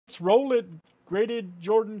Roll it. Graded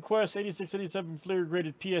Jordan Quest 8687 Fleer.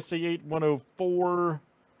 Graded PSA 8104.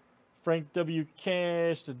 Frank W.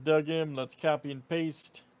 Cash to Doug M. Let's copy and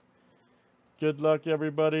paste. Good luck,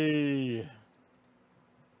 everybody.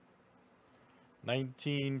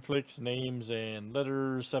 19 clicks, names, and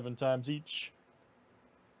letters 7 times each.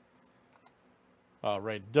 All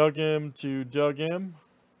right, Doug M to Doug M.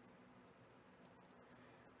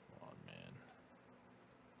 Come on, man.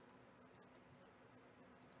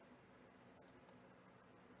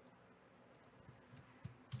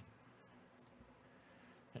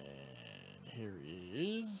 And here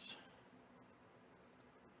he is.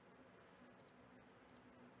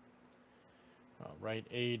 All right,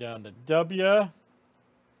 A down to W.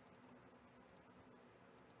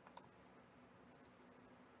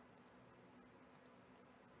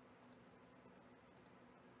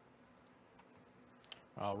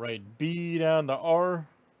 All right, B down to R.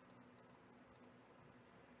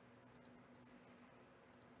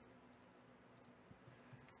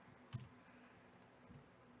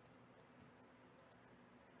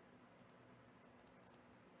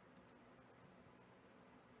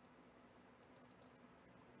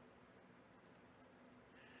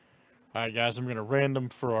 All right, guys, I'm going to random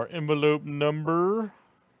for our envelope number.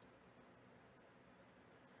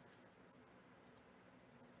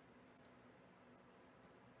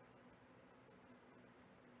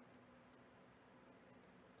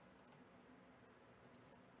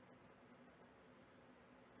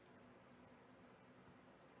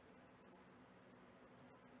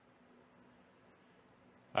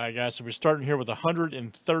 All right, guys, so we're starting here with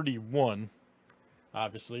 131,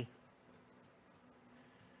 obviously.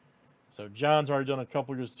 So John's already done a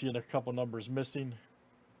couple. You're seeing a couple numbers missing.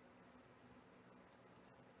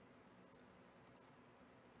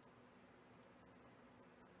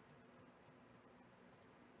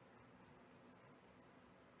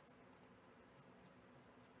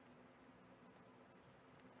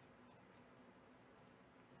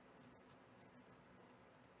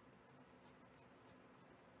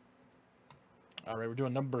 All right, we're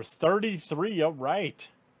doing number 33. All right.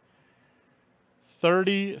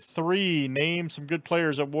 33. Name some good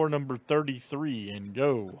players that wore number 33 and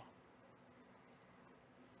go.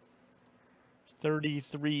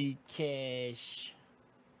 33 cash.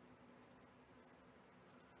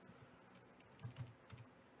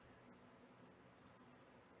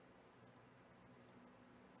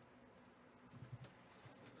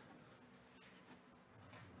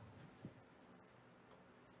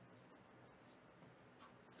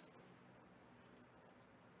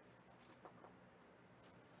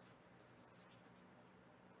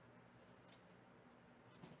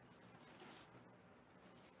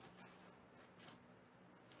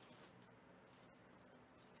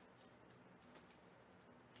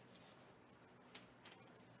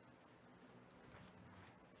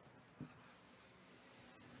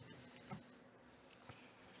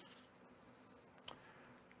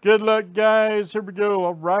 Good luck, guys. Here we go.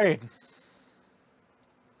 All right.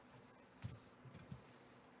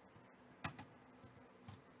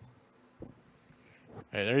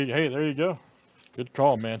 Hey, there you go. Good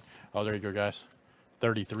call, man. Oh, there you go, guys.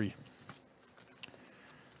 33.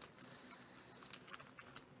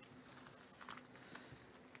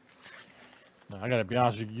 Now, I gotta be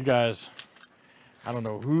honest with you guys. I don't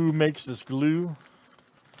know who makes this glue,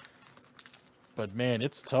 but man,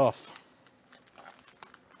 it's tough.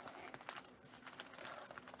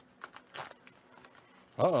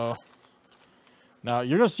 Uh-oh. Now,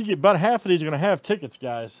 you're going to see about half of these are going to have tickets,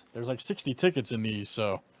 guys. There's like 60 tickets in these,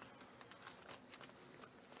 so.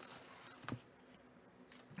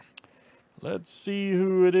 Let's see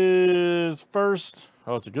who it is first.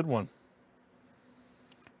 Oh, it's a good one.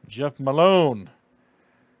 Jeff Malone.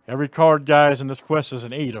 Every card, guys, in this quest is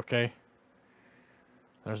an 8, okay?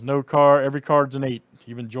 There's no card. Every card's an 8,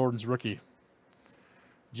 even Jordan's rookie.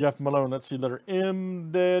 Jeff Malone. Let's see, letter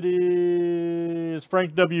M. That is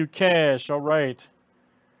Frank W. Cash. All right.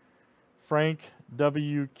 Frank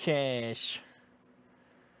W. Cash.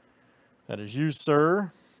 That is you,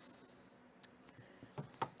 sir.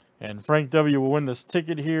 And Frank W. will win this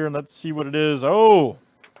ticket here. And let's see what it is. Oh!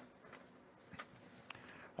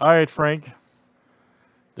 All right, Frank.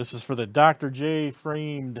 This is for the Dr. J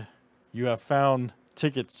framed. You have found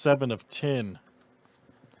ticket 7 of 10.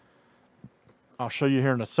 I'll show you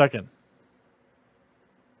here in a second.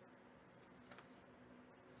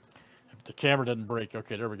 If the camera doesn't break.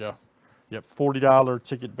 Okay, there we go. Yep, $40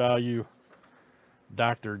 ticket value.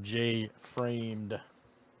 Dr. J framed.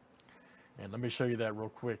 And let me show you that real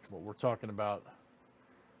quick, what we're talking about,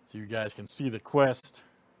 so you guys can see the quest.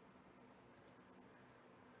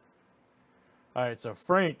 All right, so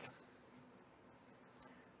Frank,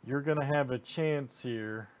 you're going to have a chance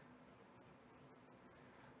here.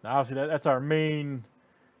 Now, obviously, that's our main.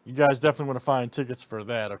 You guys definitely want to find tickets for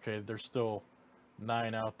that, okay? There's still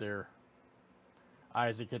 9 out there.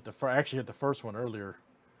 Isaac actually hit the first one earlier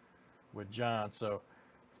with John. So,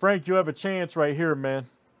 Frank, you have a chance right here, man.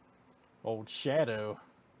 Old Shadow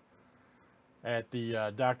at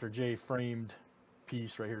the Dr. J framed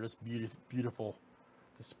piece right here. This beautiful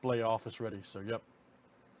display office ready. So, yep.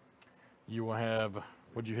 You will have,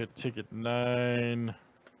 what'd you hit? Ticket 9.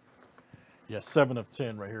 Yeah, 7 of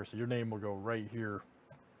 10 right here. So your name will go right here.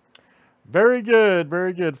 Very good,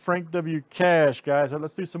 very good. Frank W. Cash, guys.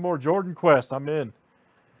 Let's do some more Jordan Quest. I'm in.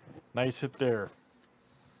 Nice hit there.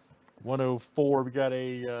 104. We got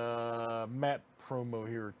a map promo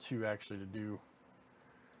here, too, actually, to do,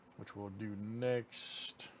 which we'll do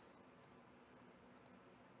next.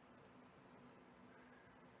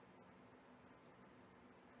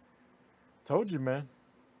 Told you, man.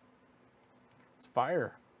 It's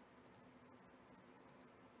fire.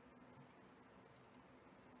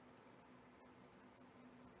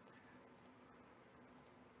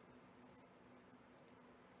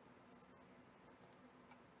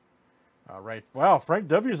 All right. Wow, Frank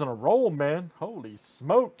W's on a roll, man. Holy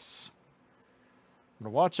smokes. I'm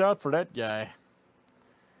going to watch out for that guy.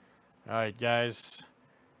 All right, guys.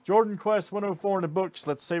 Jordan Quest 104 in the books.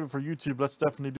 Let's save it for YouTube. Let's definitely do